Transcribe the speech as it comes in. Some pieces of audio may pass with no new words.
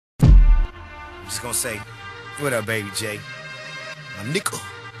Just gonna say, what up, baby J? My nickel,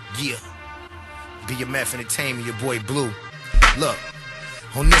 yeah. BMF Entertainment, your boy Blue. Look,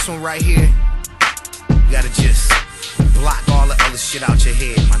 on this one right here, you gotta just block all the other shit out your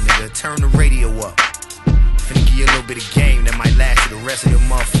head, my nigga. Turn the radio up. Finna give you a little bit of game that might last you the rest of your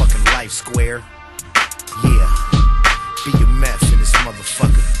motherfucking life, square. Yeah, BMF in this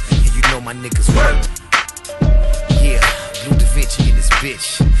motherfucker, and you know my niggas work. Yeah, Bleu da Vinci'z in this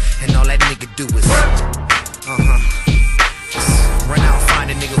bitch, and all that nigga do is just run out and find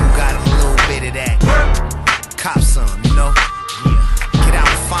a nigga who got a little bit of that. Cop some, you know? Yeah. Get out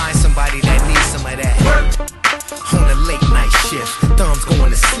and find somebody that needs some of that. On a late night shift, thumbs going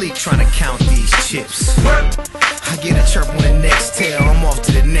to sleep trying to count these chips. I get a chirp on the next tail, I'm off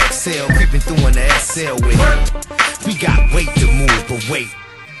to the next cell, creeping through in the SL with it. We got weight to move, but wait,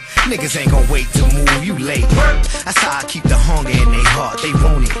 niggas ain't gon' wait to move, you late. That's how I keep the hunger in they heart, they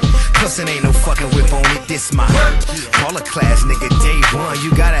want it. Plus it ain't no fucking whip on it, this my baller class, nigga, day one.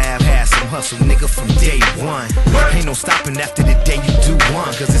 You gotta have had some hustle, nigga, from day one. Ain't no stopping after the day you do one,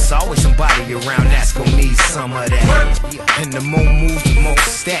 cause it's always somebody around that's gon' need some of that. And the more moves, the more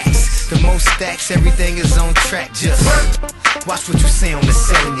stacks. The more stacks, everything is on track. Just watch what you say on the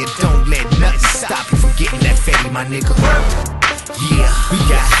cell and you don't let nothing stop you from getting that fatty, my nigga. Yeah, we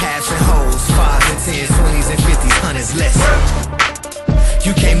got halves and hoes, 5s and 10s, 20s and 50s, 100s less.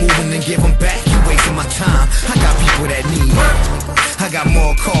 You can't move them and give them back, you wasting my time. I got people that need. I got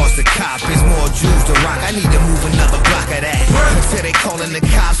more cars to cop, there's more jewels to rock. I need to move another block of that. Until they calling the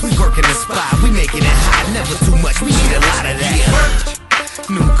cops, we working the spot. We making it hot, never too much, we need a lot of that.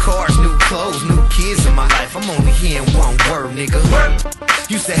 New cars, new clothes, new kids in my life. I'm only hearing one word, nigga.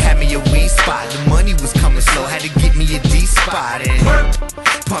 Used to have me a weed spot. The money was coming slow, had to get me a D spot. And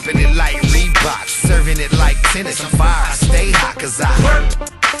pumping it like Reebok, serving it like tennis. I'm fire, I stay hot cause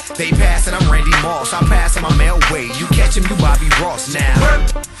they passing, I'm Randy Moss. I'm passing my Melway. You catch him, you Bobby Ross now.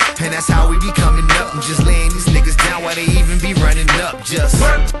 And that's how we be coming up. I'm just laying these niggas down while they even be running up. Just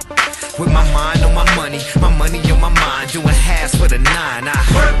with my mind on my money on my mind, doing halves for the 9.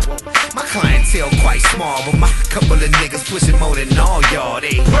 My clientele quite small, but my couple of niggas pushing more than all y'all.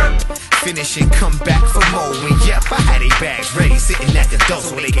 They finish and come back for more. And yep, I had they bags ready, sitting at the door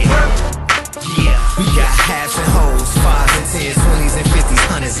so they can. Yeah, we got halves and hoes, 5s and 10s, 20s and 50s,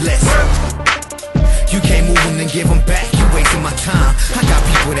 100s less. You can't move them and give them back, you wasting my time. I got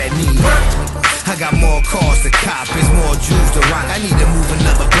people that need. I got more cars to cop, there's more jewels to rock. I need to move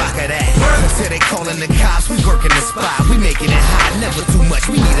another block of that. Until they calling the cops, we working the spot. We making it hot, never too much,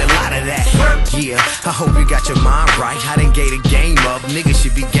 we need a lot of that. Yeah, I hope you got your mind right. I done gave the game up, niggas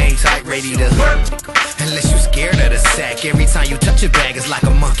should be game tight, ready to. Unless you scared of the sack, every time you touch your bag, it's like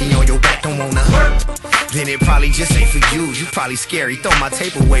a monkey on your back. Don't wanna then it probably just ain't for you. You probably scary, throw my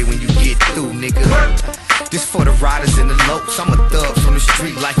tape away when you get through, nigga. This for the riders and the lopes. I'm a thug from the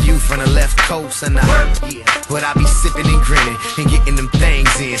street like you from the left coast. And but I be sipping and grinning and getting them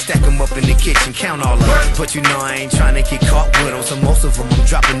things in. Stack them up in the kitchen, count all up. But you know I ain't trying to get caught with them. So most of them I'm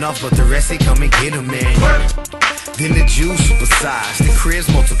dropping off, but the rest they come and get them in. Then the juice supersize, the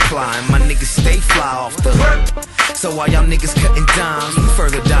cribs multiplying. My niggas stay fly off the hook. So while y'all niggas cutting dimes, we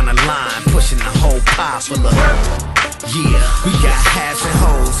further down the line, pushing the whole pile full of. Yeah, we got halves and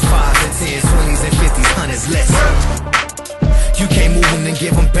hoes, 5s and 10s, 20s and 50s, 100s less. You can't move them and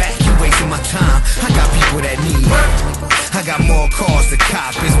give them back, you wasting my time. I got people that need. I got more cars to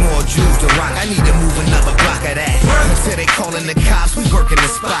cop, there's more jewels to rock. I need to move another block of that. Until they calling the cops, we working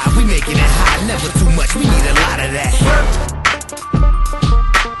the spot. We making it hot, never too much, we need a lot of that.